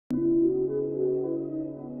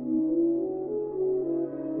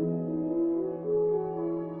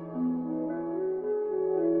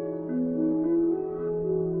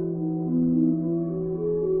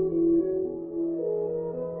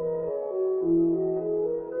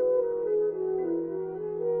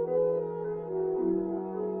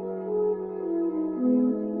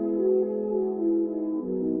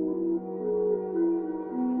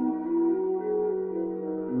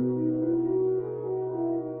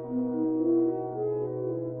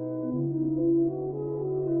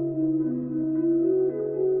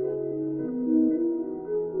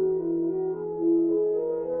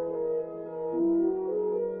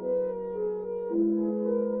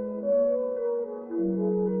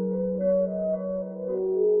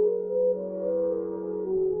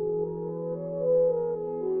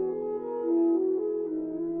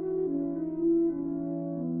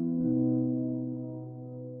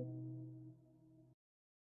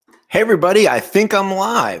Hey, everybody, I think I'm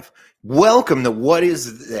live. Welcome to What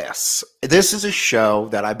Is This? This is a show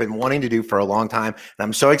that I've been wanting to do for a long time, and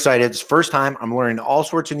I'm so excited. It's the first time I'm learning all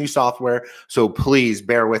sorts of new software, so please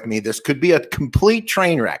bear with me. This could be a complete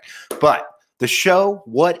train wreck, but the show,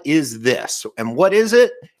 What Is This? And what is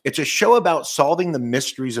it? It's a show about solving the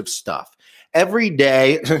mysteries of stuff. Every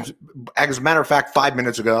day, as a matter of fact, 5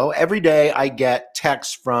 minutes ago, every day I get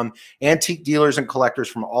texts from antique dealers and collectors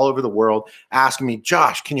from all over the world asking me,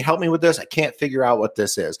 Josh, can you help me with this? I can't figure out what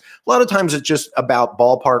this is. A lot of times it's just about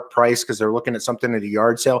ballpark price because they're looking at something at a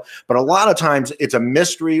yard sale. But a lot of times it's a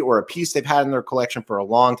mystery or a piece they've had in their collection for a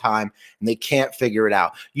long time and they can't figure it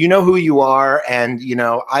out. You know who you are, and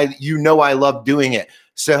I love doing it.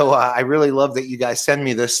 So I really love that you guys send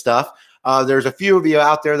me this stuff. There's a few of you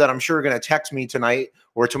out there that I'm sure are going to text me tonight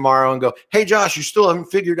or tomorrow and go, hey, Josh, you still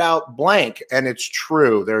haven't figured out blank. And it's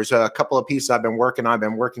true. There's a couple of pieces I've been working on. I've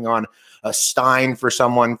been working on a Stein for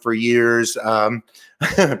someone for years.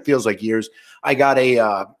 It feels like years. I got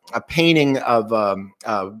a painting of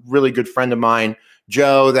a really good friend of mine,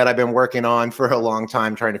 Joe, that I've been working on for a long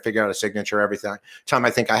time, trying to figure out a signature, everything. Time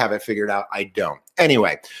I think I have it figured out, I don't.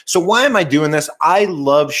 Anyway, so why am I doing this? I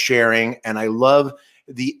love sharing, and I love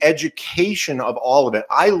the education of all of it.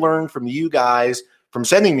 I learned from you guys from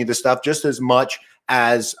sending me this stuff just as much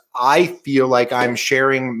as I feel like I'm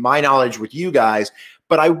sharing my knowledge with you guys.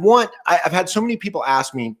 But I've had so many people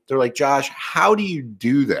ask me, they're like, Josh, how do you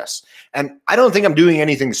do this? And I don't think I'm doing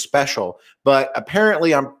anything special, but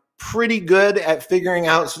apparently I'm pretty good at figuring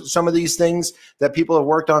out some of these things that people have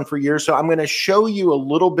worked on for years. So I'm going to show you a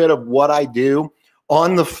little bit of what I do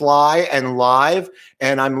on the fly and live.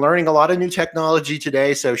 And I'm learning a lot of new technology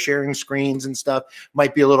today. So sharing screens and stuff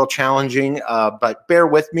might be a little challenging, but bear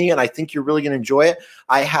with me. And I think you're really going to enjoy it.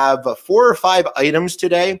 I have 4 or 5 items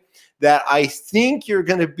today that I think you're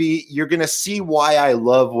going to see why I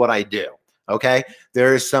love what I do. Okay.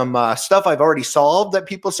 There's some stuff I've already solved that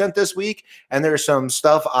people sent this week. And there's some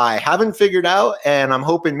stuff I haven't figured out. And I'm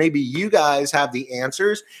hoping maybe you guys have the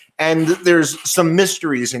answers. And there's some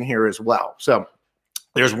mysteries in here as well. So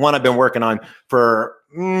there's one I've been working on for,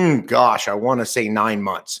 I want to say 9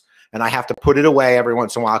 months. And I have to put it away every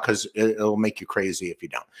once in a while because it'll make you crazy if you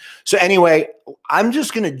don't. So anyway, I'm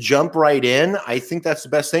just going to jump right in. I think that's the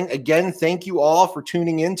best thing. Again, thank you all for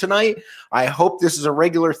tuning in tonight. I hope this is a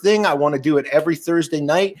regular thing. I want to do it every Thursday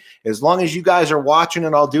night. As long as you guys are watching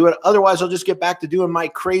it, I'll do it. Otherwise, I'll just get back to doing my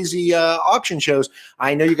crazy auction shows.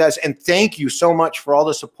 I know you guys, and thank you so much for all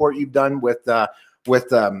the support you've done with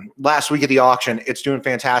last week at the auction. It's doing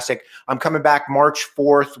fantastic. I'm coming back March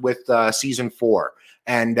 4th with season 4.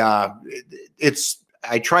 And I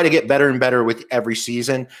try to get better and better with every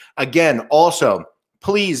season. Again, also,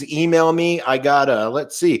 please email me. I got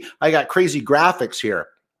I got crazy graphics here.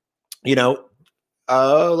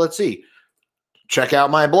 Let's see. Check out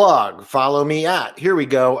my blog. Follow me here we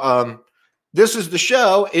go. This is the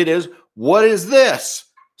show. It is What Is This?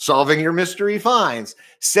 Solving your mystery finds.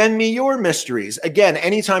 Send me your mysteries. Again,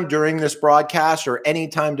 anytime during this broadcast or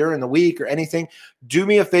anytime during the week or anything, do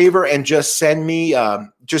me a favor and just send me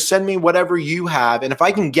whatever you have. And if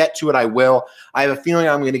I can get to it, I will. I have a feeling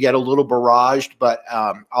I'm going to get a little barraged, but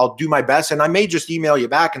I'll do my best. And I may just email you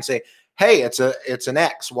back and say, hey, it's an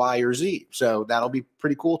X, Y, or Z. So that'll be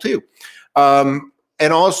pretty cool too. And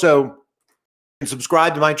also,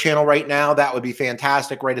 subscribe to my channel right now. That would be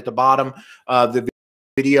fantastic. Right at the bottom of the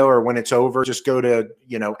video, or when it's over, just go to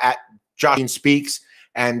at Josh Speaks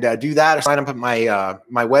and do that. Sign up at my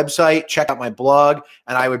my website, check out my blog,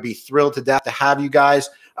 and I would be thrilled to death to have you guys.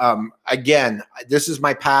 Again, this is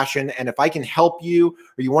my passion, and if I can help you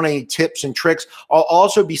or you want any tips and tricks, I'll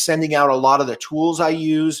also be sending out a lot of the tools I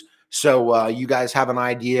use, so you guys have an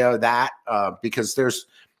idea of that, because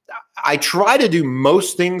I try to do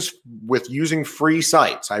most things with using free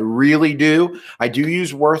sites. I really do. I do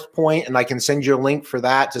use WorthPoint, and I can send you a link for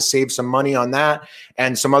that to save some money on that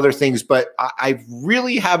and some other things. But I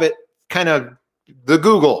really have it kind of the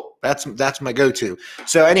Google. That's my go-to.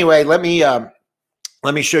 So anyway, let me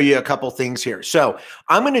show you a couple things here. So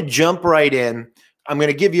I'm going to jump right in. I'm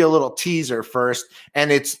going to give you a little teaser first,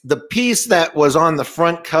 and it's the piece that was on the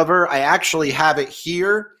front cover. I actually have it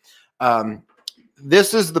here.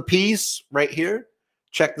 This is the piece right here.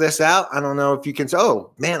 Check this out. I don't know if you can say,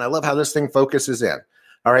 oh man, I love how this thing focuses in.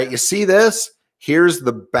 All right, you see this? Here's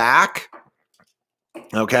the back.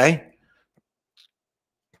 Okay.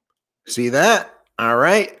 See that? All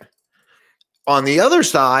right. On the other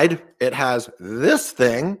side, it has this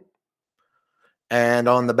thing. And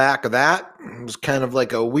on the back of that, it was kind of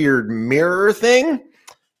like a weird mirror thing.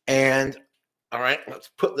 And all right, let's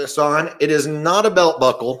put this on. It is not a belt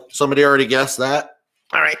buckle. Somebody already guessed that.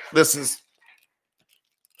 All right,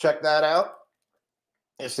 check that out.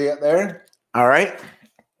 You see it there? All right.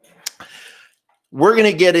 We're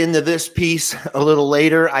going to get into this piece a little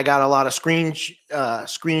later. I got a lot of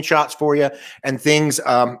screenshots for you and things.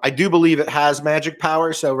 I do believe it has magic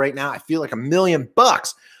power. So right now I feel like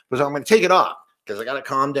 $1,000,000, but I'm going to take it off because I got to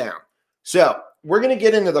calm down. So we're going to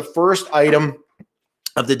get into the first item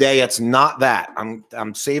of the day. It's not that.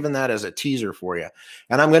 I'm saving that as a teaser for you.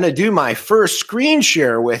 And I'm going to do my first screen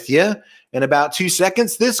share with you in about 2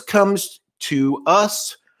 seconds. This comes to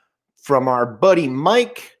us from our buddy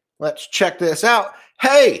Mike. Let's check this out.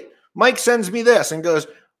 Hey, Mike sends me this and goes,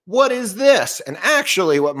 what is this? And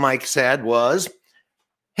actually what Mike said was,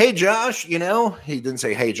 hey, Josh, he didn't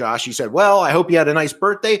say, hey, Josh. He said, well, I hope you had a nice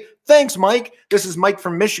birthday. Thanks, Mike. This is Mike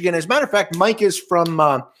from Michigan. As a matter of fact, Mike is from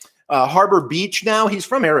Harbor Beach now. He's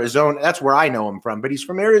from Arizona. That's where I know him from, but he's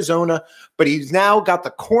from Arizona, but he's now got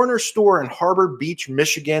the corner store in Harbor Beach,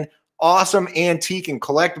 Michigan. Awesome antique and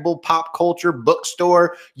collectible pop culture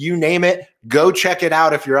bookstore, you name it. Go check it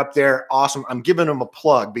out if you're up there. Awesome. I'm giving him a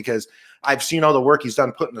plug because I've seen all the work he's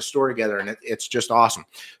done putting the store together, and it's just awesome.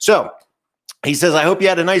 So he says, I hope you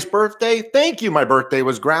had a nice birthday. Thank you. My birthday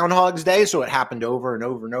was Groundhog's Day, so it happened over and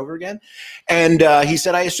over and over again. And he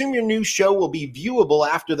said, I assume your new show will be viewable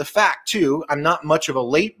after the fact, too. I'm not much of a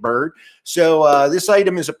late bird. So this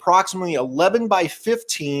item is approximately 11 by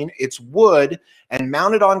 15. It's wood and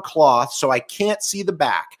mounted on cloth, so I can't see the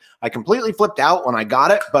back. I completely flipped out when I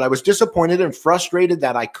got it, but I was disappointed and frustrated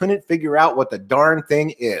that I couldn't figure out what the darn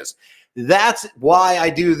thing is. That's why I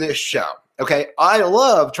do this show. Okay, I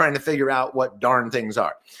love trying to figure out what darn things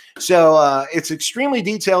are. So it's extremely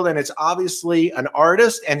detailed, and it's obviously an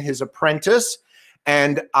artist and his apprentice.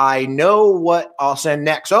 And I know what I'll send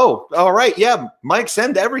next. Oh, all right. Yeah, Mike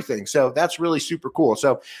sent everything. So that's really super cool.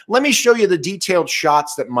 So let me show you the detailed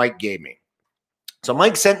shots that Mike gave me. So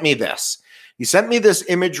Mike sent me this. He sent me this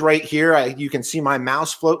image right here. You can see my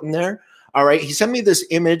mouse floating there. All right. He sent me this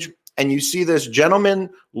image, and you see this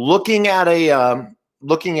gentleman looking at a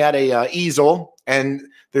easel, and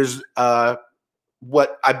there's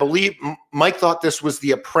what I believe Mike thought this was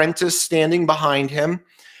the apprentice standing behind him,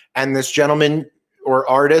 and this gentleman or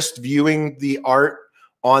artist viewing the art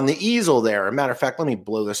on the easel there. As a matter of fact, let me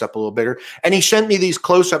blow this up a little bigger. And he sent me these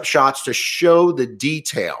close-up shots to show the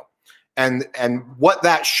detail. And what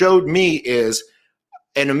that showed me is,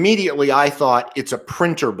 and immediately I thought it's a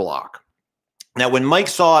printer block. Now, when Mike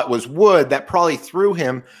saw it was wood, that probably threw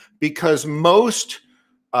him, because most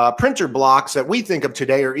printer blocks that we think of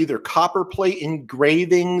today are either copper plate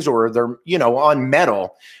engravings or they're, on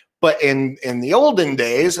metal. But in the olden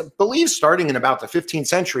days, I believe starting in about the 15th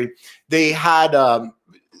century, they had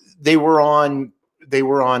they were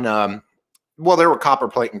copper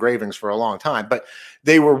plate engravings for a long time, but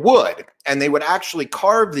they were wood, and they would actually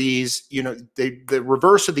carve these, the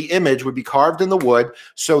reverse of the image would be carved in the wood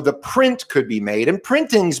so the print could be made. And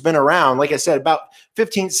printing's been around, like I said, about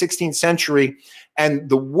 15th, 16th century, and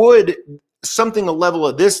the wood, something a level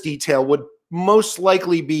of this detail would most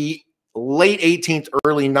likely be late 18th,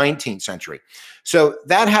 early 19th century. So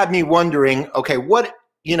that had me wondering, okay, what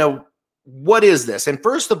is this? And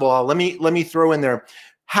first of all, let me throw in there,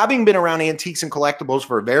 having been around antiques and collectibles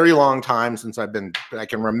for a very long time, since I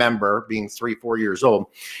can remember being 3-4 years old,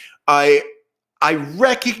 I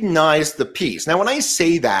recognize the piece. Now, when I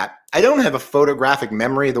say that, I don't have a photographic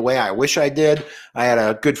memory the way I wish I did. I had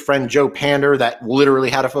a good friend, Joe Pander, that literally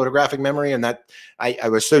had a photographic memory, and that I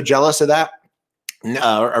was so jealous of that.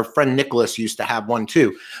 Our friend Nicholas used to have one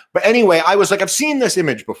too. But anyway, I was like, I've seen this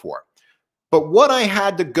image before. But what I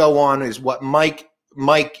had to go on is what Mike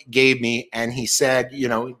gave me, and he said,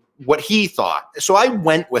 what he thought. So I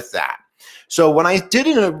went with that. So when I did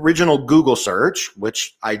an original Google search,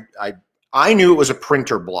 which I knew it was a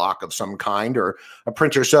printer block of some kind, or a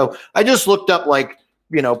printer. So I just looked up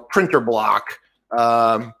printer block,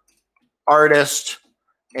 artist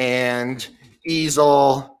and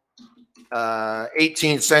easel,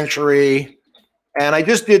 18th century. And I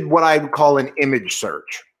just did what I would call an image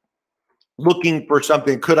search, looking for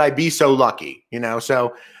something. Could I be so lucky?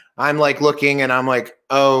 So I'm looking, and I'm like,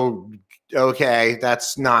 oh, okay,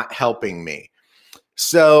 that's not helping me.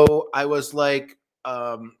 So I was like,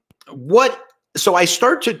 what? So I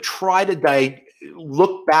start to try to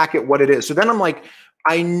look back at what it is. So then I'm like,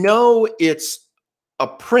 I know it's a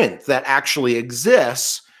print that actually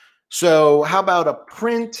exists. So how about a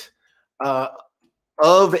print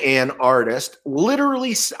of an artist?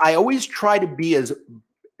 Literally, I always try to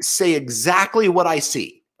say exactly what I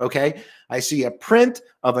see. Okay. I see a print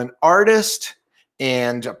of an artist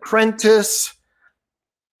and apprentice.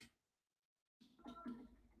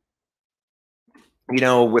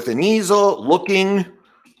 with an easel, looking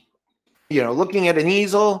at an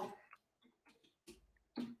easel,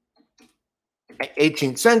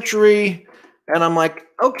 18th century, and I'm like,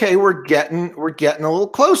 okay, we're getting a little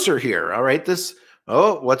closer here. All right,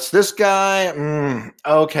 what's this guy?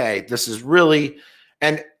 Okay, this is really,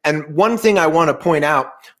 and one thing I want to point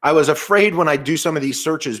out, I was afraid when I do some of these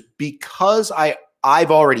searches, because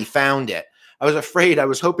I've already found it. I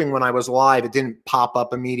was hoping when I was live, it didn't pop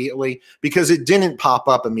up immediately, because it didn't pop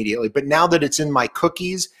up immediately. But now that it's in my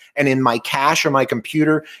cookies and in my cache or my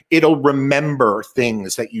computer, it'll remember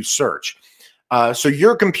things that you search. So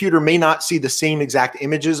your computer may not see the same exact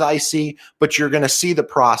images I see, but you're going to see the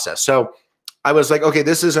process. So I was like, okay,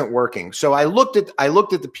 this isn't working. So I looked at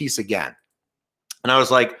the piece again, and I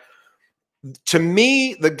was like, to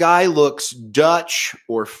me, the guy looks Dutch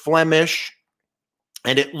or Flemish,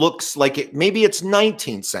 and it looks like maybe it's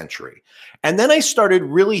 19th century. And then I started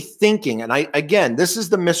really thinking, and again, this is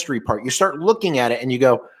the mystery part. You start looking at it and you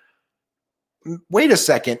go, wait a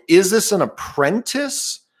second, is this an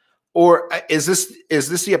apprentice? Or is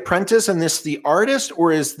this the apprentice and this the artist?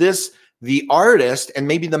 Or is this the artist and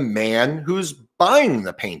maybe the man who's buying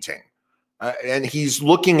the painting? And he's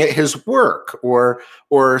looking at his work, or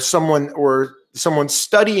someone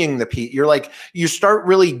studying the piece. You start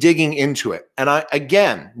really digging into it. And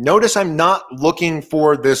again, notice I'm not looking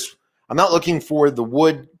for this. I'm not looking for the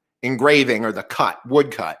wood engraving or the wood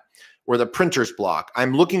cut or the printer's block.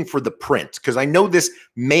 I'm looking for the print, because I know this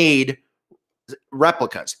made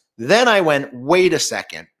replicas. Then I went, wait a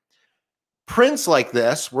second. Prints like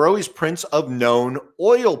this were always prints of known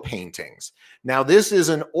oil paintings. Now, this is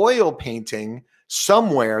an oil painting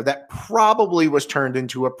somewhere that probably was turned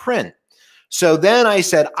into a print. So then I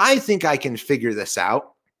said, I think I can figure this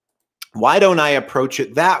out. Why don't I approach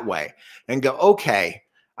it that way and go, okay,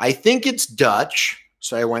 I think it's Dutch.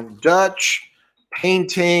 So I went Dutch,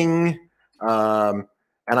 painting, and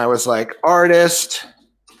I was like, artist,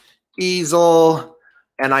 easel,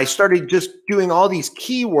 and I started just doing all these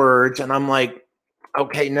keywords, and I'm like,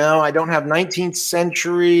 okay, no, I don't have 19th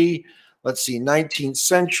century. Let's see, 19th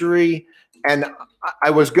century. And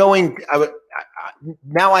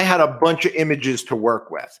now I had a bunch of images to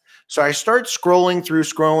work with. So I start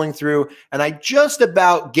scrolling through, and I just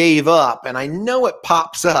about gave up, and I know it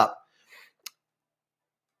pops up.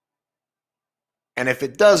 And if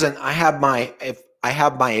it doesn't, I have my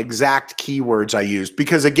exact keywords I used,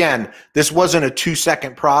 because again, this wasn't a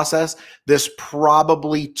 2-second process. This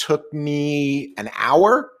probably took me an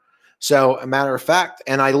hour. So a matter of fact,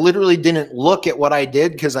 and I literally didn't look at what I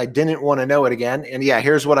did because I didn't want to know it again. And yeah,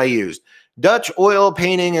 here's what I used. Dutch oil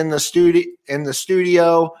painting in the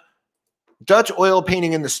studio, Dutch oil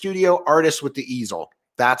painting in the studio, artist with the easel.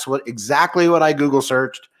 That's exactly what I Google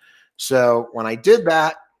searched. So when I did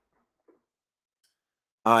that,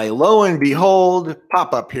 lo and behold,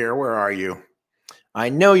 pop up here. Where are you? I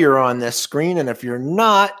know you're on this screen, and if you're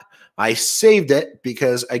not, I saved it,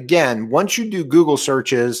 because again, once you do Google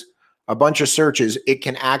searches, a bunch of searches, it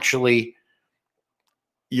can actually,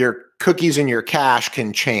 your cookies in your cache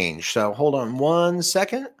can change. So hold on 1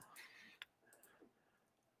 second.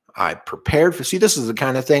 I prepared for, see, this is the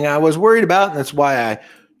kind of thing I was worried about, and that's why I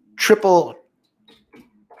triple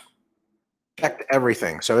checked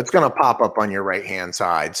everything. So it's going to pop up on your right-hand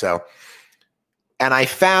side. So, and I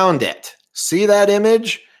found it. See that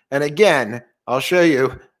image? And again, I'll show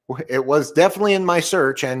you. It was definitely in my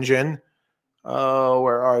search engine. Oh,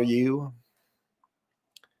 where are you?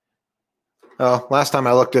 Oh, last time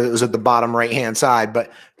I looked at it, it was at the bottom right-hand side,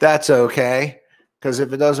 but that's okay, because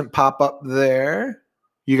if it doesn't pop up there,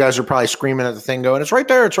 you guys are probably screaming at the thing going, it's right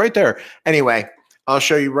there, it's right there. Anyway, I'll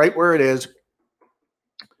show you right where it is.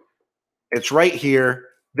 It's right here.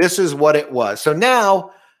 This is what it was. So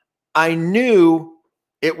now I knew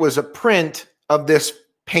it was a print of this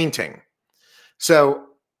painting. So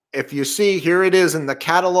if you see, here it is in the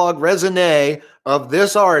catalog raisonné of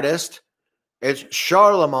this artist. It's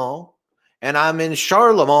Charlemagne, and I'm in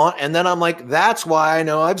Charlemagne, and then I'm like, that's why I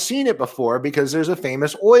know I've seen it before, because there's a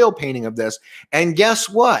famous oil painting of this. And guess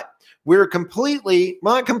what? We're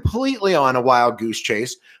not completely on a wild goose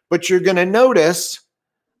chase, but you're going to notice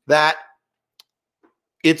that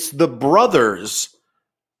it's the brothers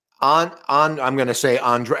I'm going to say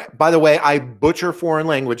Andre. By the way, I butcher foreign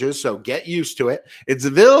languages, so get used to it. It's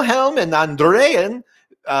Wilhelm and Andrean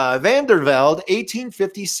van der Velde,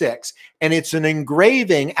 1856. And it's an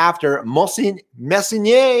engraving after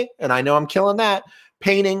Messinier, and I know I'm killing that,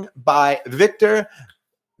 painting by Victor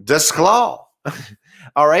Desclaux.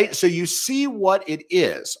 All right, so you see what it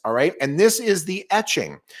is, all right? And this is the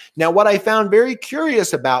etching. Now, what I found very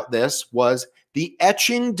curious about this was the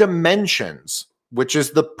etching dimensions. which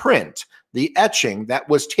is the print, the etching that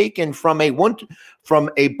was taken from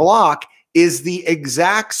a block, is the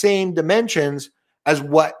exact same dimensions as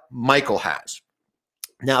what Michael has.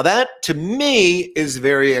 Now that to me is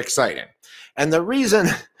very exciting. And the reason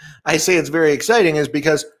I say it's very exciting is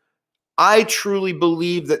because I truly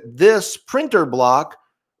believe that this printer block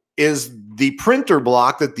is the printer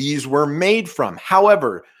block that these were made from.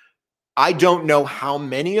 However, I don't know how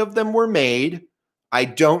many of them were made. I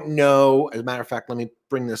don't know. As a matter of fact, let me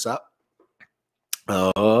bring this up.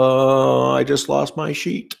 Oh, I just lost my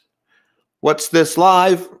sheet. What's this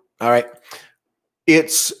live? All right.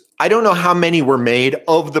 I don't know how many were made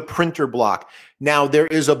of the printer block. Now, there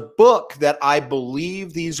is a book that I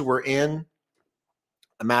believe these were in.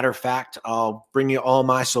 A matter of fact, I'll bring you all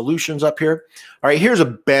my solutions up here. All right, here's a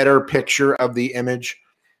better picture of the image.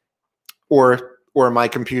 Or my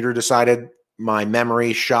computer decided my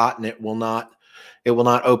memory shot and it will not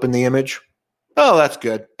open the image. Oh, that's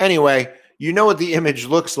good. Anyway, you know what the image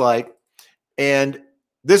looks like. And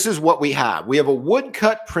this is what we have. We have a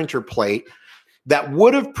woodcut printer plate that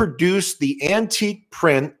would have produced the antique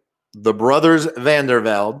print, the brothers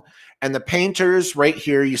Vandervelde, and the painters right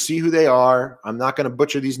here. You see who they are. I'm not going to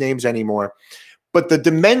butcher these names anymore. But the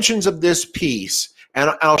dimensions of this piece,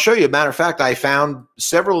 and I'll show you. As a matter of fact, I found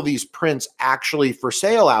several of these prints actually for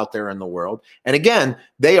sale out there in the world. And again,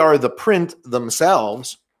 they are the print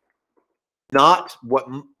themselves, not what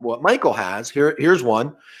Michael has. Here's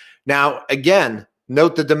one. Now, again,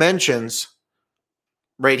 note the dimensions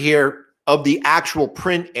right here of the actual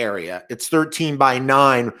print area. It's 13 by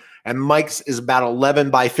 9, and Mike's is about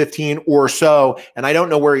 11 by 15 or so. And I don't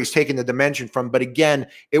know where he's taken the dimension from, but again,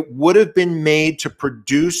 it would have been made to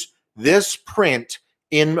produce this print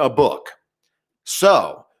in a book.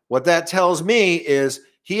 So what that tells me is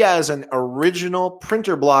he has an original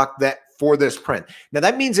printer block for this print. Now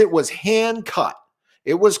that means it was hand cut.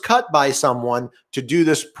 It was cut by someone to do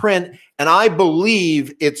this print, and I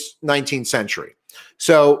believe it's 19th century.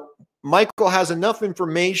 So Michael has enough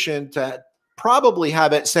information to probably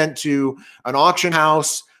have it sent to an auction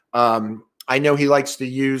house. I know he likes to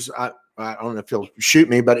use, I don't know if he'll shoot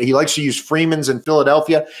me, but he likes to use Freeman's in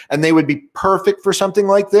Philadelphia, and they would be perfect for something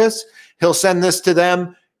like this. He'll send this to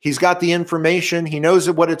them. He's got the information. He knows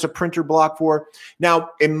what it's a printer block for. Now,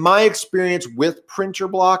 in my experience with printer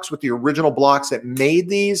blocks, with the original blocks that made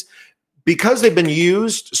these, because they've been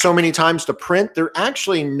used so many times to print, they're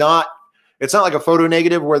actually not, it's not like a photo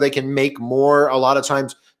negative where they can make more. A lot of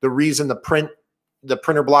times the reason the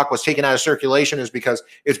printer block was taken out of circulation is because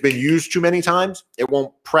it's been used too many times. It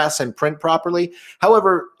won't press and print properly.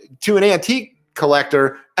 However, to an antique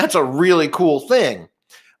collector, that's a really cool thing.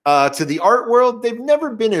 To the art world, they've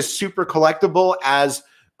never been as super collectible as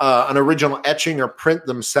an original etching or print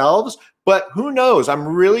themselves, but who knows? I'm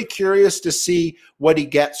really curious to see what he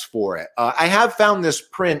gets for it. I have found this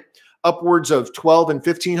print upwards of $1,200 and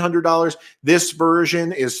 $1,500. This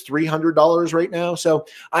version is $300 right now. So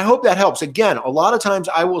I hope that helps. Again, a lot of times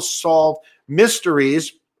I will solve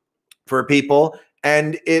mysteries for people,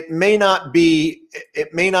 and it may not be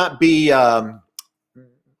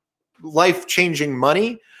life-changing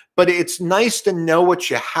money, but it's nice to know what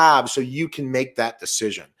you have so you can make that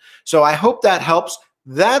decision. So I hope that helps.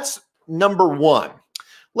 That's number one.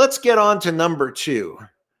 Let's get on to number two.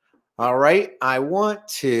 All right, I want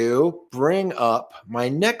to bring up my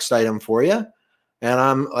next item for you.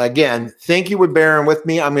 And again, thank you for bearing with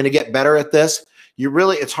me. I'm going to get better at this.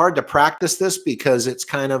 It's hard to practice this because it's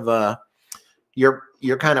kind of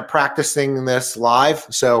you're kind of practicing this live.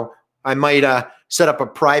 So I might set up a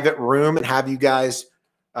private room and have you guys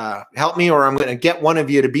help me, or I'm going to get one of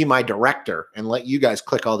you to be my director and let you guys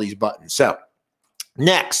click all these buttons. So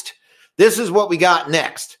next, this is what we got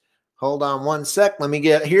next. Hold on one sec. Let me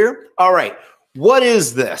get here. All right. What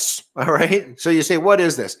is this? All right. So you say, what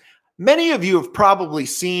is this? Many of you have probably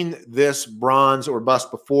seen this bronze or bust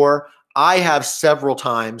before. I have several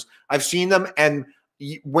times. I've seen them. And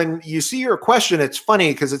when you see your question, it's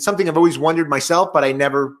funny because it's something I've always wondered myself, but I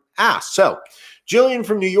never asked. So Jillian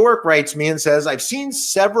from New York writes me and says, I've seen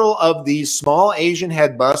several of these small Asian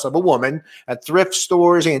head busts of a woman at thrift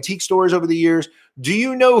stores, antique stores over the years. Do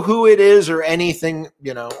you know who it is or anything,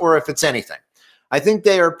 or if it's anything? I think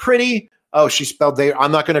they are pretty. Oh, she spelled they.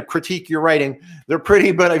 I'm not going to critique your writing. They're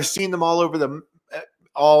pretty, but I've seen them all over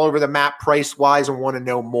the map price wise and want to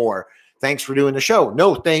know more. Thanks for doing the show.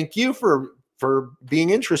 No, thank you for being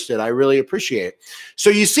interested. I really appreciate it. So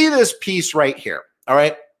you see this piece right here. All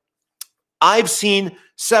right. I've seen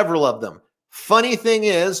several of them. Funny thing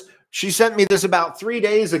is, she sent me this about 3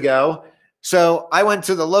 days ago. So I went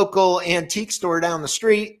to the local antique store down the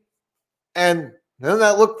street, and Doesn't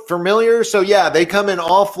that look familiar? So yeah, they come in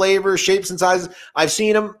all flavors, shapes, and sizes. I've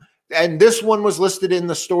seen them. And this one was listed in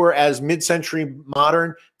the store as mid-century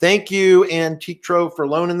modern. Thank you, Antique Trove, for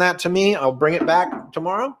loaning that to me. I'll bring it back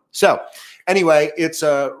tomorrow. So anyway, it's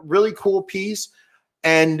a really cool piece.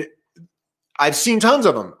 And I've seen tons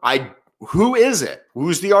of them. Who is it?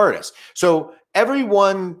 Who's the artist? So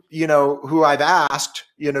everyone, who I've asked,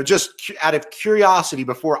 just out of curiosity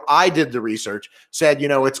before I did the research, said,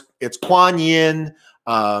 it's Kuan Yin,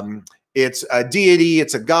 it's a deity,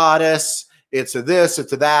 it's a goddess, it's a this,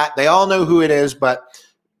 it's a that. They all know who it is, but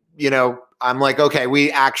I'm like, okay,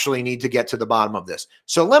 we actually need to get to the bottom of this.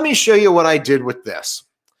 So let me show you what I did with this.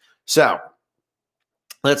 So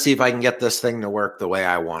let's see if I can get this thing to work the way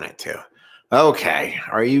I want it to. Okay,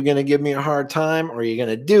 are you going to give me a hard time, or are you going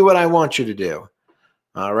to do what I want you to do?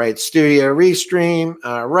 All right, Studio Restream.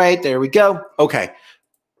 All right, there we go. Okay,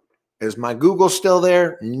 is my Google still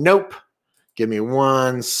there? Nope. Give me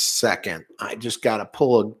 1 second. I just got to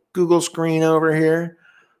pull a Google screen over here.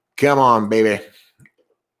 Come on, baby.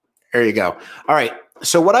 There you go. All right,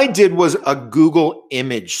 so what I did was a Google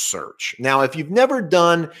image search. Now, if you've never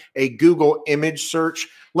done a Google image search,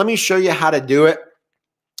 let me show you how to do it.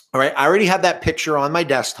 All right, I already have that picture on my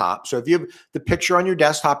desktop. So if you have the picture on your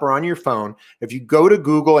desktop or on your phone, if you go to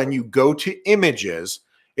Google and you go to images,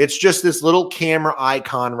 it's just this little camera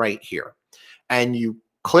icon right here. And you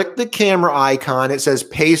click the camera icon. It says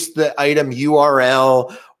paste the item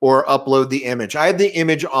URL or upload the image. I have the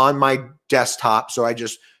image on my desktop, so I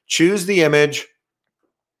just choose the image.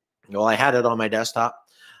 Well, I had it on my desktop.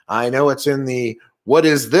 I know it's in the what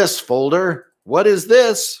is this folder. What is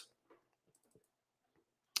this?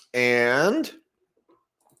 And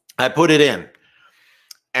I put it in,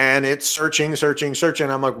 and it's searching.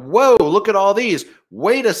 I'm like, whoa, look at all these.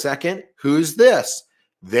 Wait a second. Who's this?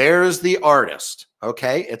 There's the artist.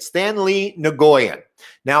 Okay. It's Stanley Nguyen.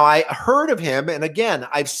 Now, I heard of him. And again,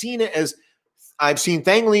 I've seen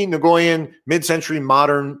Stanley Nguyen mid-century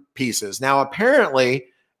modern pieces. Now, apparently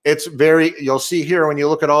it's you'll see here when you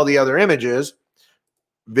look at all the other images,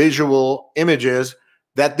 visual images,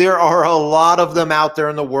 that there are a lot of them out there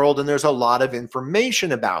in the world, and there's a lot of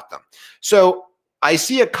information about them. So I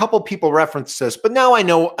see a couple people reference this, but now I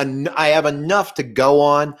know I have enough to go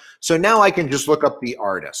on. So now I can just look up the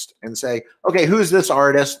artist and say, okay, who's this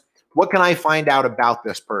artist? What can I find out about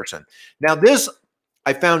this person? Now, this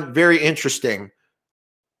I found very interesting.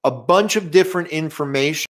 A bunch of different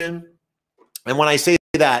information. And when I say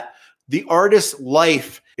that, the artist's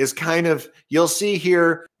life is kind of, you'll see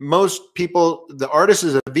here, most people, the artist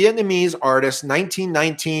is a Vietnamese artist,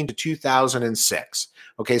 1919 to 2006.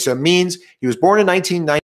 Okay, so it means he was born in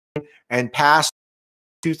 1919 and passed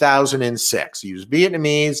 2006. He was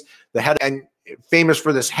Vietnamese, the head, and famous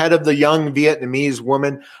for this head of the young Vietnamese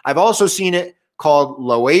woman. I've also seen it called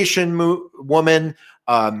Laotian woman,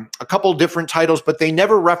 a couple different titles, but they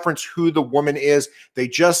never reference who the woman is. They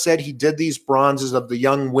just said he did these bronzes of the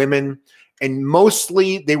young women, and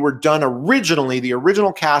mostly they were done originally. The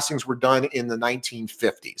original castings were done in the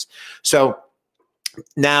 1950s. So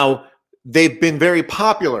now they've been very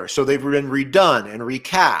popular. So they've been redone and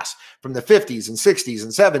recast from the 50s and 60s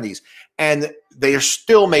and 70s, and they are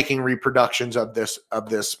still making reproductions of this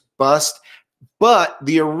bust. But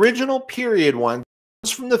the original period one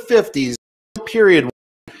from the 50s, period one,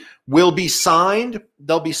 will be signed.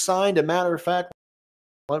 They'll be signed. A matter of fact,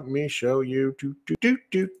 let me show you.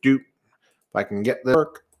 If I can get the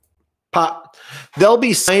work. Pop. They'll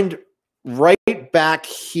be signed right back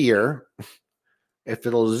here. If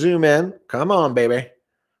it'll zoom in. Come on, baby.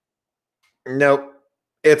 Nope.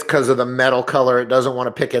 It's because of the metal color. It doesn't want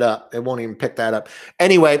to pick it up. It won't even pick that up.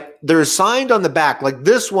 Anyway, they're signed on the back. Like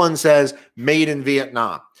this one says, made in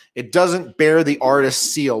Vietnam. It doesn't bear the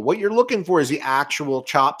artist's seal. What you're looking for is the actual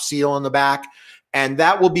chop seal on the back, and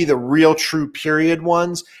that will be the real true period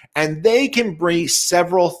ones, and they can bring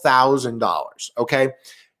several $1,000s, okay?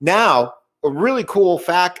 Now, a really cool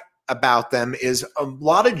fact about them is a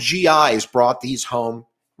lot of GIs brought these home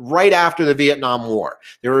right after the Vietnam War.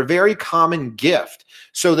 They were a very common gift.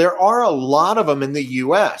 So there are a lot of them in the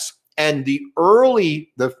U.S., and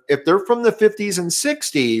if they're from the 50s and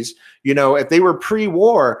 60s, if they were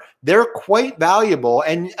pre-war, they're quite valuable.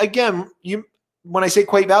 And again, when I say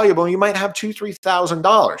quite valuable, you might have $2,000,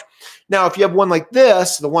 $3,000. Now, if you have one like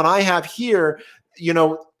this, the one I have here,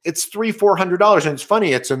 it's $300, $400. And it's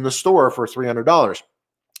funny, it's in the store for $300.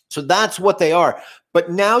 So that's what they are. But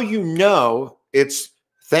now it's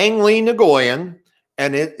Thang Le Nguyen,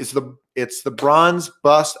 and it's the bronze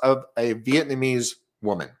bust of a Vietnamese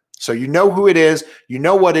woman. So you know who it is, you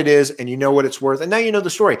know what it is, and you know what it's worth. And now you know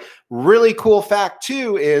the story. Really cool fact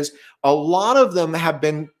too is a lot of them have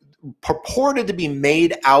been purported to be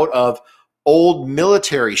made out of old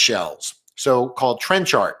military shells, so called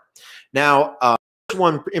trench art. Now, this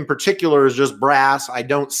one in particular is just brass. I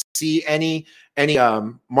don't see any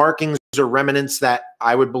markings or remnants that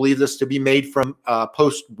I would believe this to be made from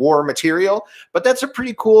post-war material, but that's a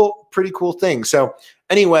pretty cool thing. So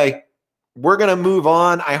anyway, we're going to move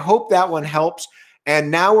on. I hope that one helps. And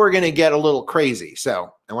now we're going to get a little crazy.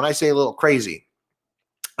 So, and when I say a little crazy,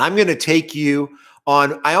 I'm going to take you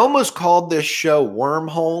on, I almost called this show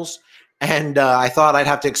Wormholes. And I thought I'd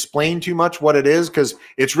have to explain too much what it is, because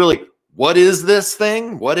it's really, what is this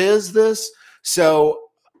thing? What is this? So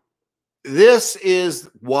this is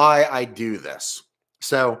why I do this.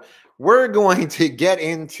 So we're going to get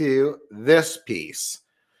into this piece.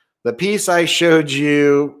 The piece I showed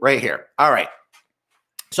you right here. All right.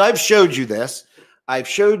 So I've showed you this. I've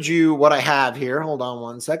showed you what I have here. Hold on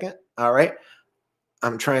one second. All right.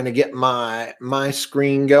 I'm trying to get my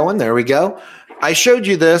screen going. There we go. I showed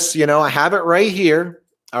you this. You know, I have it right here.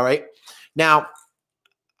 All right. Now,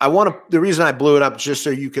 the reason I blew it up just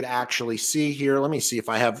so you could actually see here. Let me see if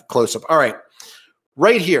I have close up. All right.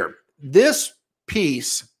 Right here. This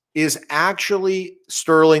piece is actually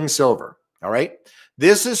sterling silver. All right.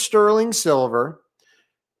 This is sterling silver.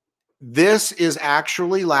 This is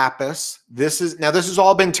actually lapis. This has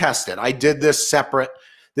all been tested. I did this separate.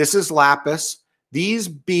 This is lapis. These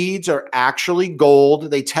beads are actually gold.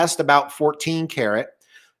 They test about 14 karat.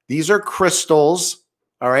 These are crystals.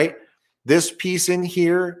 All right. This piece in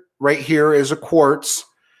here, right here, is a quartz.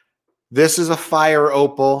 This is a fire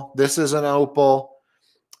opal. This is an opal.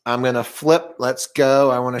 I'm going to flip. Let's go.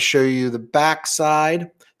 I want to show you the back side.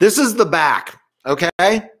 This is the back. Okay.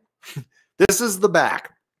 This is the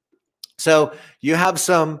back. So you have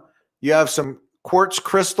some quartz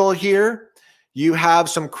crystal here. You have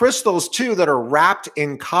some crystals too that are wrapped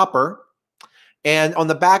in copper. And on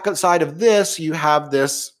the back side of this, you have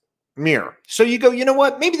this mirror. So you go, you know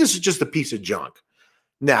what? Maybe this is just a piece of junk.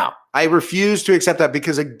 Now, I refuse to accept that,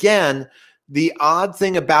 because again, the odd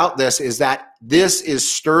thing about this is that this is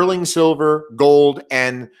sterling silver, gold,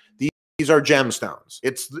 and these are gemstones.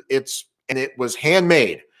 And it was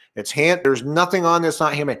handmade. There's nothing on this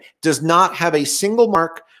not handmade. Does not have a single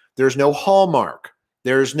mark. There's no hallmark.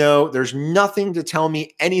 There's nothing to tell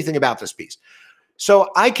me anything about this piece. So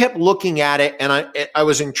I kept looking at it, and I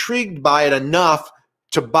was intrigued by it enough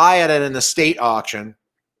to buy it at an estate auction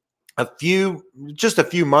just a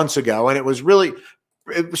few months ago, and it was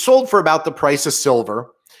sold for about the price of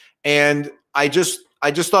silver, and I just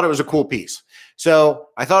thought it was a cool piece. So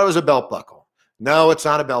I thought it was a belt buckle. No, it's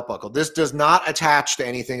not a belt buckle. This does not attach to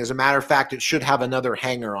anything. As a matter of fact, it should have another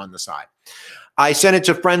hanger on the side. I sent it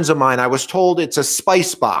to friends of mine. I was told it's a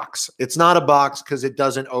spice box. It's not a box because it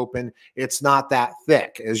doesn't open. It's not that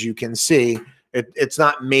thick. As you can see, it's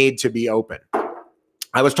not made to be open.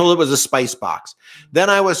 I was told it was a spice box. Then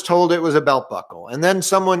I was told it was a belt buckle. And then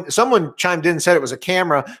someone chimed in and said it was a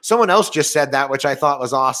camera. Someone else just said that, which I thought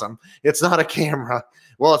was awesome. It's not a camera.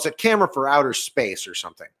 Well, it's a camera for outer space or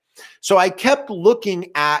something. So I kept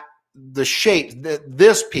looking at the shape,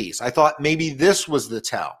 this piece. I thought maybe this was the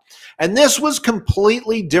tell. And this was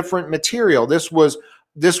completely different material. This was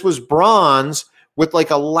bronze with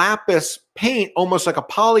like a lapis paint, almost like a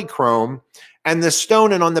polychrome. And the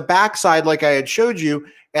stone, and on the backside, like I had showed you,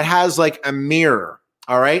 it has like a mirror.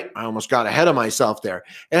 All right. I almost got ahead of myself there.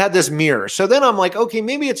 It had this mirror. So then I'm like, okay,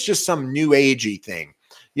 maybe it's just some new agey thing.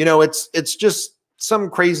 You know, it's just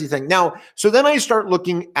some crazy thing. Now, so then I start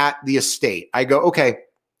looking at the estate. I go, okay,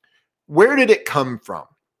 where did it come from?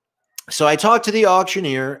 So I talked to the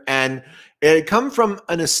auctioneer, and it had come from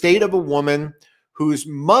an estate of a woman whose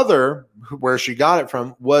mother, where she got it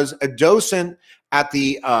from, was a docent at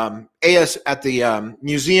the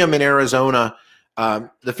museum in Arizona,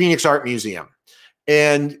 the Phoenix Art Museum.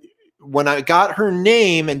 And when I got her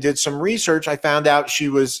name and did some research, I found out she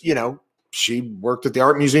was, she worked at the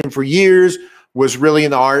art museum for years, was really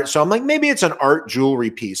into art. So I'm like, maybe it's an art jewelry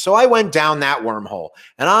piece. So I went down that wormhole,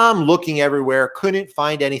 and I'm looking everywhere, couldn't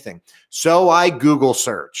find anything. So I Google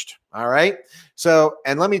searched. All right. So,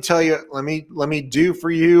 and let me tell you, let me do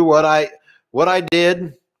for you what I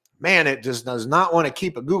did. Man, it just does not want to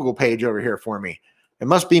keep a Google page over here for me. It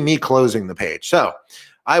must be me closing the page. So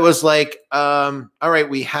I was like, all right,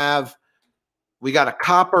 we got a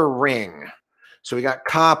copper ring. So we got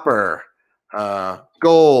copper,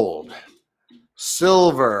 gold,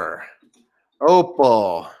 silver,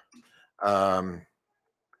 opal,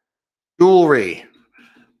 jewelry.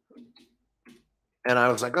 And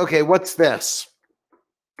I was like, okay, what's this?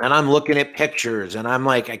 and I'm looking at pictures and I'm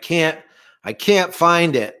like, I can't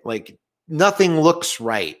find it. Like nothing looks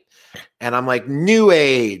right. And I'm like, new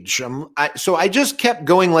age. So I just kept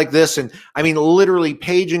going like this. And I mean, literally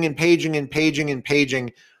paging and paging and paging and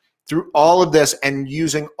paging through all of this and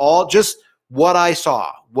using all just what I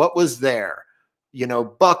saw, what was there, you know,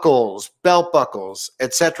 buckles, belt buckles,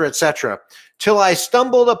 et cetera, till I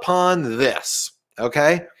stumbled upon this.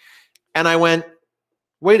 Okay. And I went,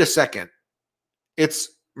 wait a second. It's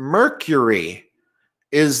Mercury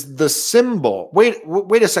is the symbol. Wait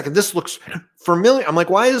a second. This looks familiar. I'm like,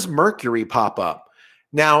 why does Mercury pop up?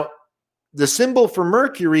 Now, the symbol for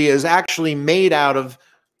Mercury is actually made out of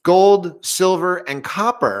gold, silver, and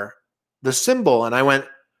copper, the symbol. And I went,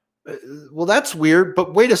 well, that's weird,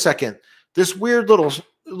 but wait a second. This weird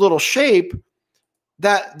little shape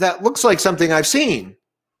that looks like something I've seen.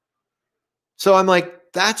 So I'm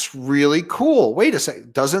like, that's really cool. Wait a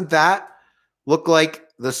second. Doesn't that look like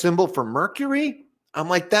the symbol for Mercury? I'm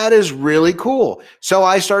like, that is really cool. So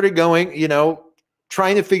I started going, you know,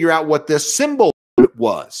 trying to figure out what this symbol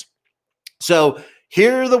was. So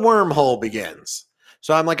here the wormhole begins.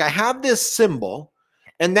 So I'm like, I have this symbol,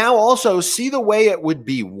 and now also see the way it would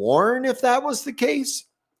be worn if that was the case.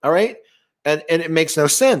 All right. And it makes no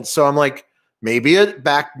sense. So I'm like, maybe it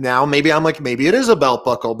is a belt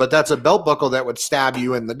buckle, but that's a belt buckle that would stab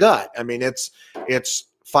you in the gut. I mean, it's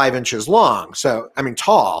 5 inches long. So, I mean,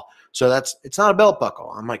 tall. So it's not a belt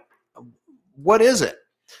buckle. I'm like, what is it?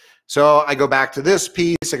 So I go back to this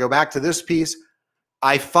piece.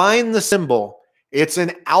 I find the symbol. It's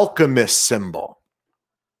an alchemist symbol.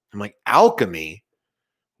 I'm like, alchemy?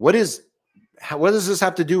 What does this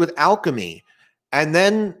have to do with alchemy? And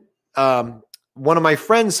then one of my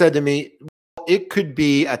friends said to me, it could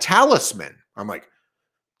be a talisman. I'm like,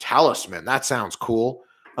 talisman? That sounds cool.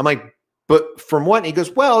 I'm like, but from what? And he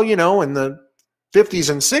goes, well, you know, in the 50s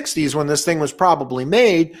and 60s when this thing was probably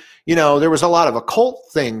made, you know, there was a lot of occult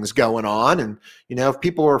things going on. And, you know, if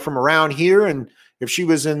people were from around here and if she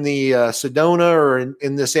was in the Sedona or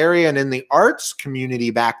in this area and in the arts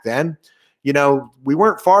community back then, you know, we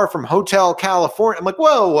weren't far from Hotel California. I'm like,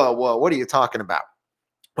 whoa, what are you talking about?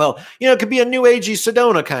 Well, you know, it could be a new agey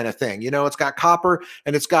Sedona kind of thing. You know, it's got copper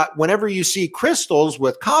and it's got, whenever you see crystals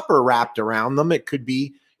with copper wrapped around them, it could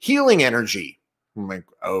be healing energy. I'm like,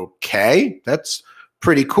 okay, that's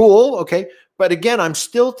pretty cool. Okay. But again, I'm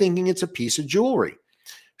still thinking it's a piece of jewelry.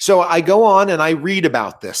 So I go on and I read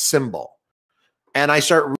about this symbol and I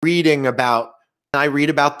start reading about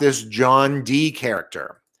this John D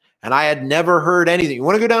character. And I had never heard anything. You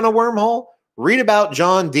want to go down a wormhole? Read about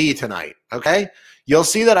John D tonight. Okay. You'll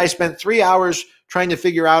see that I spent 3 hours trying to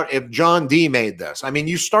figure out if John D made this. I mean,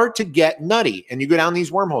 you start to get nutty and you go down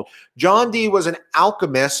these wormholes. John D was an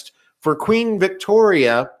alchemist for Queen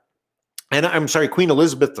Victoria, and I'm sorry, Queen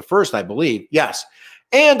Elizabeth I, I believe. Yes.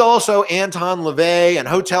 And also Anton LaVey and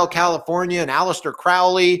Hotel California and Aleister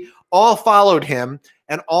Crowley all followed him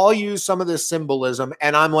and all used some of this symbolism.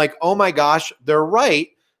 And I'm like, oh my gosh, they're right.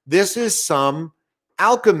 This is some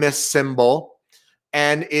alchemist symbol.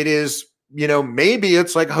 And it is, you know, maybe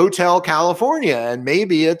it's like Hotel California, and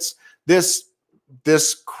maybe it's this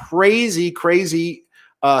crazy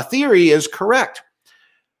theory is correct.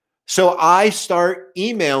 So I start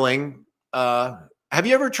emailing. Have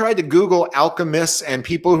you ever tried to Google alchemists and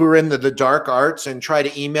people who are in the dark arts and try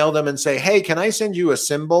to email them and say, hey, can I send you a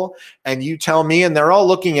symbol? And you tell me, and they're all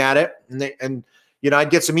looking at it. And you know,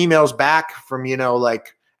 I'd get some emails back from, you know,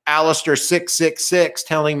 like Alistair 666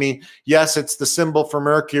 telling me, yes, it's the symbol for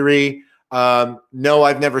Mercury. No,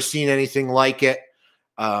 I've never seen anything like it.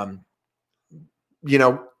 You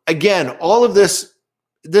know, again, all of this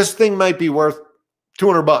thing might be worth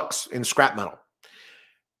 $200 in scrap metal,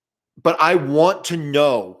 but I want to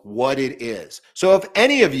know what it is. So if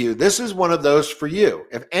any of you, this is one of those for you.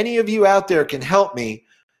 If any of you out there can help me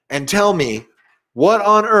and tell me what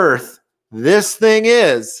on earth this thing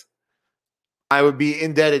is, I would be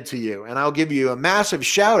indebted to you, and I'll give you a massive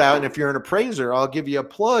shout out. And if you're an appraiser, I'll give you a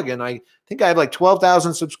plug. And I think I have like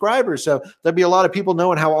 12,000 subscribers. So there'll be a lot of people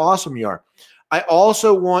knowing how awesome you are. I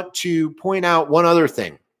also want to point out one other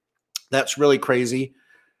thing that's really crazy.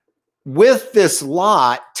 With this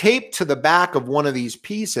lot taped to the back of one of these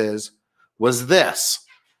pieces was this.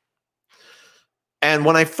 And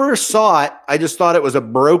when I first saw it, I just thought it was a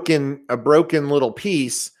broken little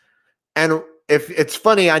piece. And if it's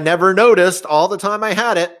funny, I never noticed all the time I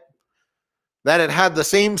had it that it had the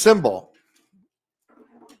same symbol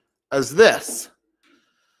as this.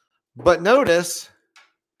 But notice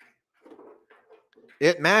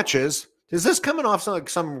it matches. Is this coming off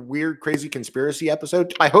some weird, crazy conspiracy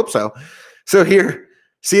episode? I hope so. So here,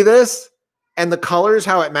 see this? and the colors,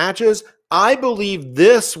 how it matches, I believe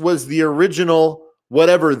this was the original,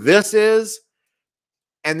 whatever this is,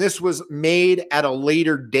 and this was made at a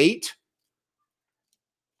later date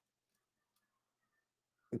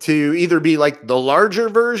to either be like the larger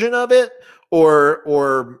version of it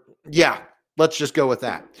or yeah, let's just go with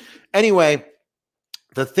that. Anyway,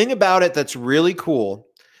 the thing about it that's really cool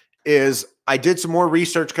is I did some more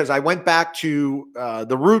research because I went back to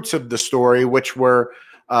the roots of the story, which were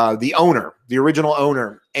the owner, the original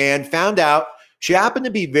owner, and found out she happened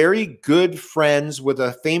to be very good friends with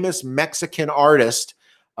a famous Mexican artist.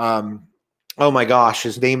 Oh my gosh,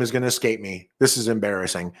 his name is going to escape me. This is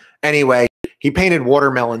embarrassing. Anyway, he painted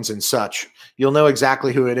watermelons and such. You'll know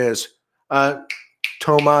exactly who it is. Oh,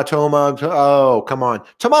 come on.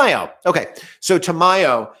 Tamayo. Okay. So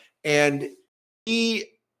Tamayo, and he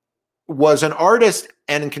was an artist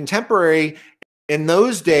and contemporary in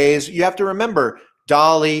those days. You have to remember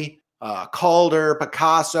Dali, Calder,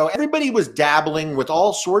 Picasso, everybody was dabbling with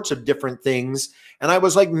all sorts of different things. And I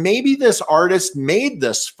was like, maybe this artist made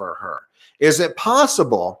this for her. Is it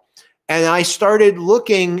possible? And I started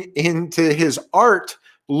looking into his art,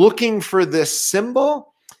 looking for this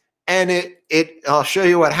symbol. And I'll show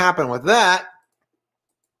you what happened with that,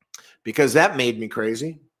 because that made me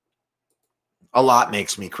crazy. A lot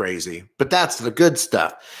makes me crazy, but that's the good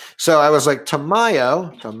stuff. So I was like,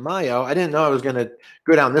 Tamayo, I didn't know I was going to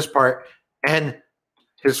go down this part. And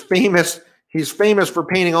he's famous for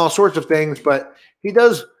painting all sorts of things, but he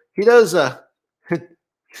does he does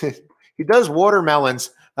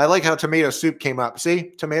watermelons. I like how tomato soup came up.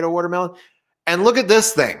 See, tomato watermelon. And look at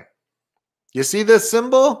this thing. You see this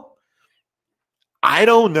symbol? I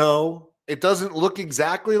don't know. It doesn't look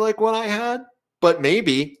exactly like what I had, but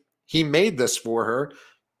maybe he made this for her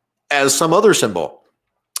as some other symbol.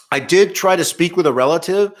 I did try to speak with a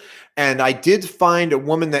relative, and I did find a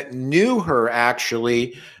woman that knew her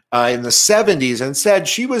actually in the 70s and said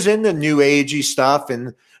she was into new agey stuff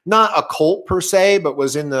and not occult per se, but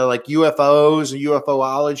was in the like UFOs and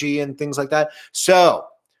UFOlogy and things like that. So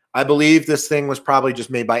I believe this thing was probably just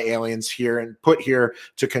made by aliens here and put here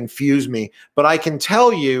to confuse me. But I can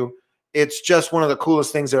tell you, it's just one of the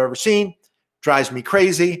coolest things I've ever seen. Drives me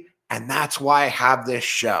crazy. And that's why I have this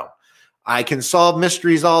show. I can solve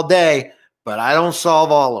mysteries all day, but I don't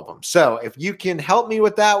solve all of them. So if you can help me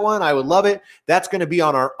with that one, I would love it. That's going to be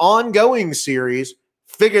on our ongoing series.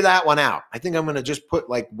 Figure that one out. I think I'm going to just put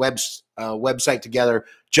like website together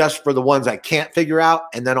just for the ones I can't figure out,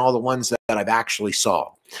 and then all the ones that I've actually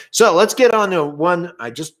solved. So let's get on to one.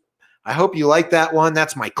 I hope you like that one.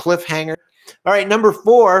 That's my cliffhanger. All right, number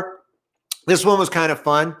 4. This one was kind of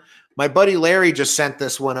fun. My buddy Larry just sent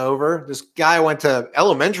this one over. This guy I went to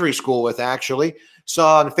elementary school with actually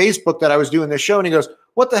saw on Facebook that I was doing this show, and he goes,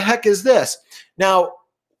 "What the heck is this?" Now,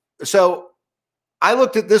 so I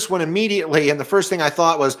looked at this one immediately, and the first thing I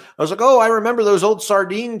thought was, I was like, oh, I remember those old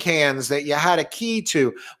sardine cans that you had a key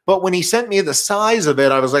to. But when he sent me the size of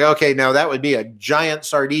it, I was like, okay, no, that would be a giant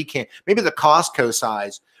sardine can, maybe the Costco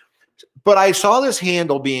size. But I saw this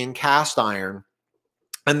handle being cast iron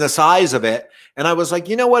and the size of it, and I was like,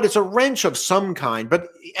 you know what? It's a wrench of some kind. But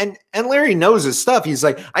and Larry knows his stuff. He's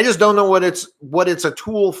like, I just don't know what it's a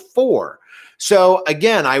tool for. So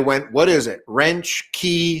again, I went, what is it? Wrench,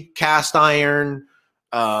 key, cast iron.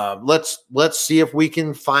 Let's see if we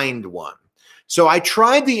can find one. So I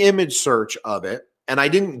tried the image search of it, and I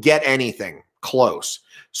didn't get anything close.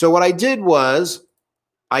 So what I did was,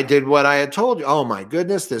 I did what I had told you. Oh my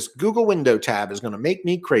goodness, this Google window tab is going to make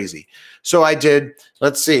me crazy. So I did,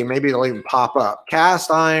 let's see, maybe it'll even pop up. Cast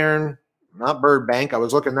iron, not Bird Bank. I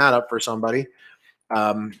was looking that up for somebody.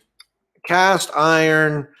 Cast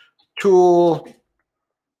iron tool.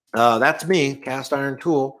 That's me, cast iron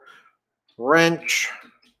tool. Wrench.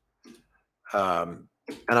 And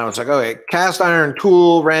I was like, okay, cast iron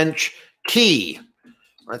tool, wrench, key.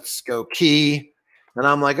 Let's go key. And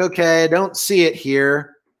I'm like, okay, I don't see it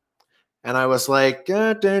here. And I was like,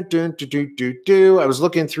 I was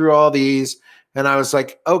looking through all these, and I was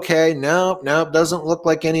like, okay, nope, doesn't look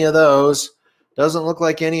like any of those. Doesn't look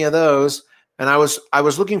like any of those. And I was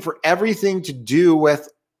looking for everything to do with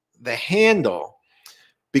the handle,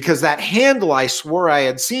 because that handle I swore I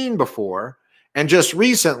had seen before and just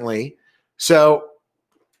recently. So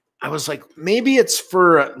I was like, maybe it's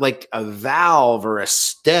for like a valve or a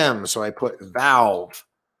stem. So I put valve.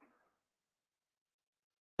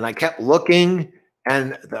 And I kept looking,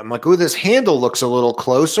 and I'm like, oh, this handle looks a little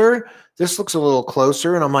closer. This looks a little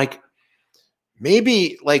closer. And I'm like,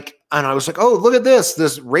 maybe like, and I was like, oh, look at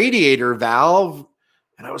this radiator valve.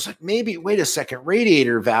 And I was like, maybe, wait a second,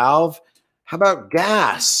 radiator valve. How about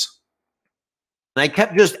gas? And I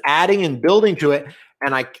kept just adding and building to it.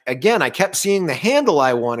 And I kept seeing the handle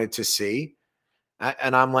I wanted to see.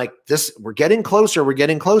 And I'm like, we're getting closer. We're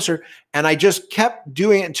getting closer. And I just kept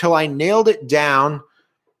doing it until I nailed it down.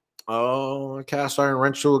 Oh, cast iron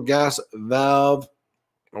wrench tool, gas valve.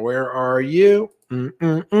 Where are you?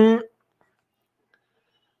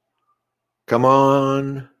 Come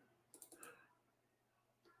on.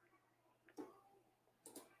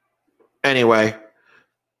 Anyway,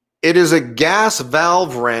 it is a gas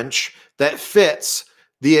valve wrench that fits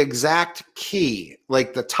the exact key,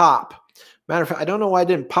 like the top. Matter of fact, I don't know why it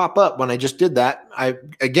didn't pop up when I just did that.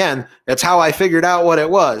 Again, that's how I figured out what it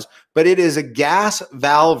was. But it is a gas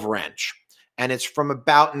valve wrench, and it's from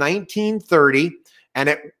about 1930.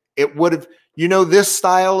 And it would have, this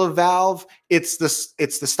style of valve. It's the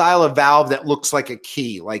style of valve that looks like a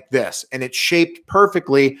key, like this, and it's shaped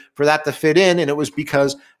perfectly for that to fit in. And it was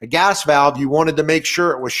because a gas valve, you wanted to make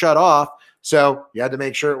sure it was shut off, so you had to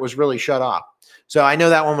make sure it was really shut off. So I know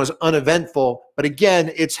that one was uneventful, but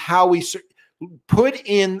again, it's how we put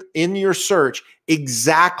in your search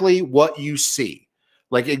exactly what you see,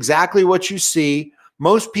 like exactly what you see.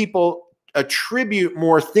 Most people attribute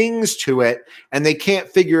more things to it, and they can't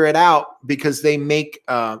figure it out because they make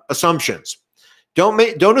assumptions.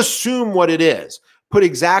 Don't assume what it is. Put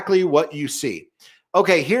exactly what you see.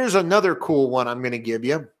 Okay, here's another cool one I'm going to give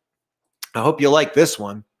you. I hope you like this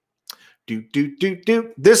one. This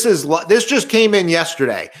just came in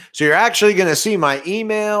yesterday. So you're actually going to see my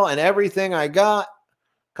email and everything I got.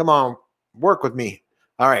 Come on, work with me.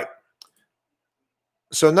 All right.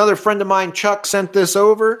 So another friend of mine, Chuck, sent this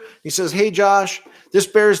over. He says, "Hey, Josh, this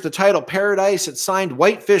bears the title Paradise. It's signed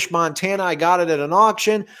Whitefish, Montana. I got it at an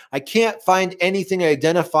auction. I can't find anything that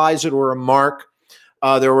identifies it or a mark.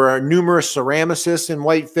 There were numerous ceramicists in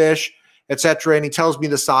Whitefish, etc. And he tells me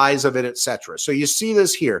the size of it, etc. So you see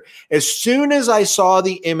this here. As soon as I saw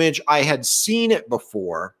the image, I had seen it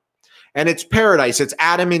before, and it's Paradise. It's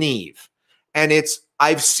Adam and Eve, and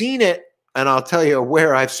I've seen it, and I'll tell you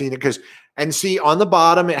where I've seen it and see on the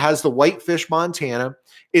bottom it has the Whitefish, Montana.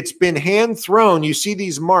 It's been hand thrown. You see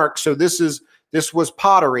these marks. So this was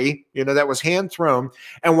pottery, that was hand thrown.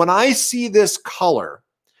 And when I see this color,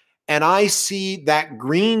 and I see that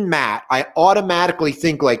green mat, I automatically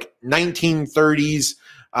think like 1930s.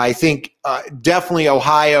 I think definitely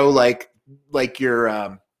Ohio, like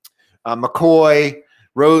your McCoy,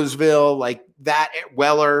 Roseville, like that,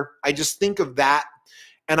 Weller. I just think of that.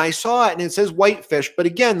 And I saw it, and it says Whitefish. But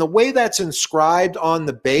again, the way that's inscribed on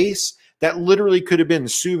the base, that literally could have been a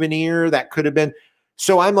souvenir. That could have been.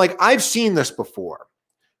 So I'm like, I've seen this before.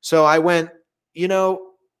 So I went,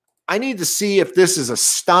 I need to see if this is a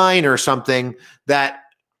Stein or something that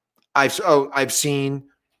I've seen.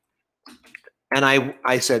 And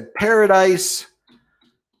I said, Paradise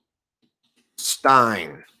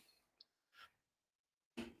Stein.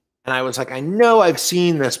 And I was like, I know I've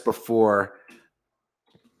seen this before.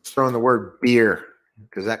 Throwing the word beer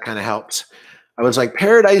because that kind of helps. I was like,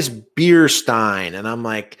 Paradise Beer Stein. And I'm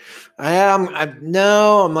like, I'm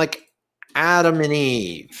like Adam and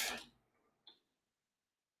Eve.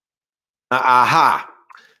 Aha.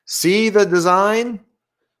 See the design?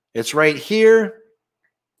 It's right here.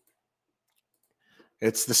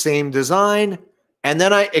 It's the same design. And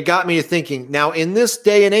then it got me to thinking, now in this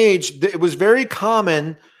day and age, it was very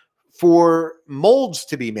common for molds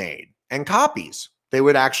to be made and copies. They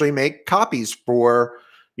would actually make copies for,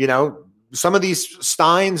 some of these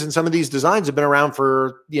Steins and some of these designs have been around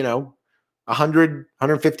for, 100,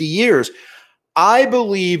 150 years. I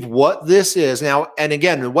believe what this is now, and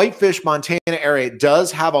again, the Whitefish, Montana area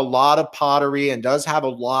does have a lot of pottery and does have a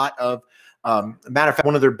lot of, matter of fact,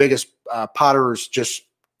 one of their biggest potterers just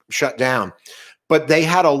shut down, but they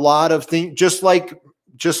had a lot of things, just like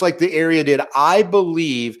the area did. I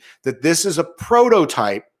believe that this is a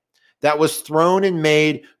prototype that was thrown and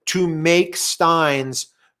made to make Steins,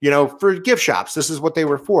 for gift shops. This is what they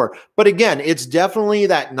were for. But again, it's definitely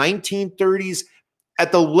that 1930s,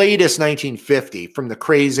 at the latest 1950, from the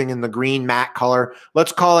crazing and the green matte color.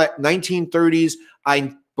 Let's call it 1930s.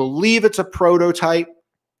 I believe it's a prototype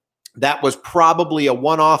that was probably a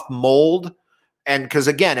one-off mold. And because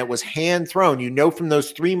again, it was hand thrown, from those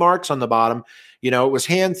 3 marks on the bottom, it was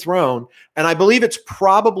hand thrown. And I believe it's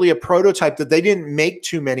probably a prototype that they didn't make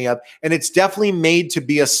too many of. And it's definitely made to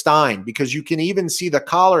be a Stein, because you can even see the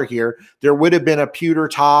collar here. There would have been a pewter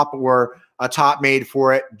top or a top made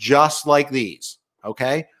for it, just like these.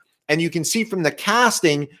 Okay. And you can see from the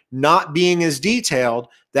casting not being as detailed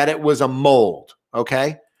that it was a mold.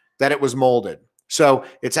 Okay. That it was molded. So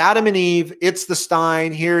it's Adam and Eve. It's the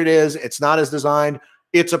Stein. Here it is. It's not as designed.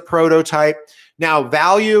 It's a prototype. Now,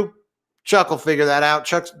 value, Chuck will figure that out.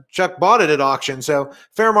 Chuck bought it at auction. So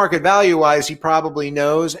fair market value wise, he probably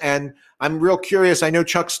knows. And I'm real curious. I know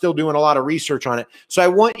Chuck's still doing a lot of research on it. So I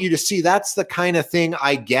want you to see that's the kind of thing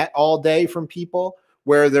I get all day from people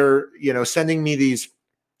where they're, sending me these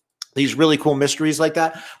really cool mysteries like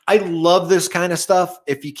that. I love this kind of stuff.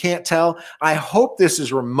 If you can't tell, I hope this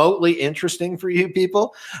is remotely interesting for you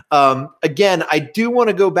people. Again, I do want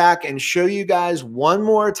to go back and show you guys one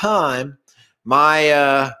more time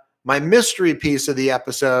my mystery piece of the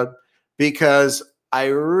episode, because I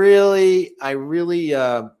really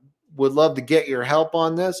would love to get your help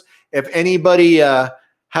on this. If anybody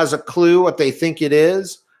has a clue what they think it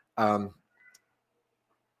is,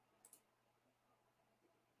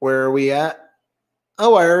 where are we at?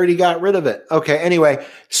 Oh, I already got rid of it. Okay. Anyway,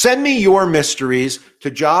 send me your mysteries to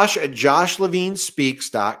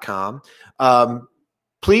josh@joshlevinespeaks.com.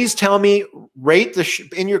 Please tell me, rate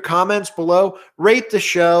in your comments below, rate the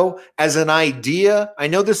show as an idea. I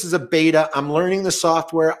know this is a beta. I'm learning the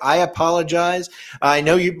software. I apologize. I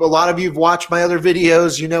know a lot of you have watched my other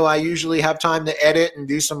videos. I usually have time to edit and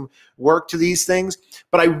do some work to these things,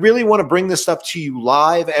 but I really want to bring this stuff to you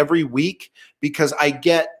live every week, because I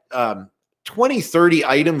get 20, 30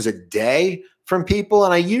 items a day from people,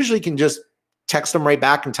 and I usually can just text them right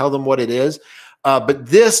back and tell them what it is. But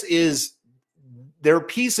there are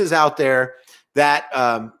pieces out there that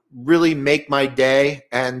really make my day,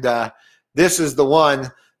 and this is the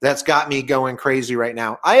one that's got me going crazy right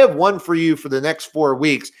now. I have one for you for the next 4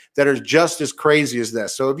 weeks that are just as crazy as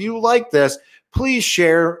this. So if you like this, please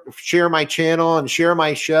share my channel and share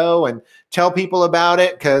my show and tell people about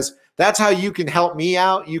it, because that's how you can help me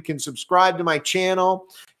out. You can subscribe to my channel.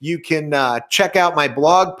 You can check out my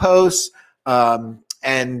blog posts,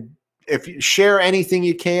 and if you share anything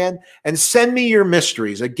you can, and send me your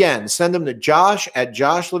mysteries. Again, send them to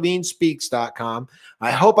josh@joshlevinespeaks.com.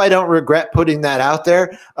 I hope I don't regret putting that out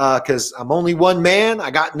there, because I'm only one man. I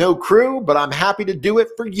got no crew, but I'm happy to do it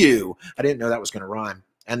for you. I didn't know that was going to rhyme.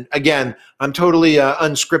 And again, I'm totally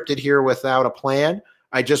unscripted here without a plan.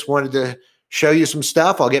 I just wanted to show you some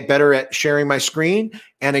stuff. I'll get better at sharing my screen.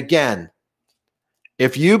 And again,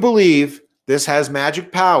 if you believe this has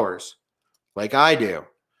magic powers like I do,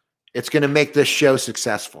 it's going to make this show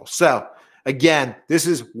successful. So again, this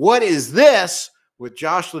is What Is This? With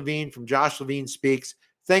Josh Levine from Josh Levine Speaks.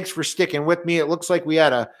 Thanks for sticking with me. It looks like we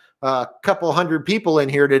had a couple hundred people in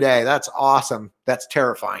here today. That's awesome. That's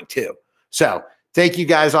terrifying too. So thank you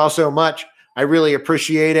guys all so much. I really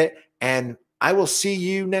appreciate it. And I will see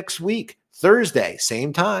you next week, Thursday,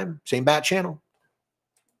 same time, same bat channel.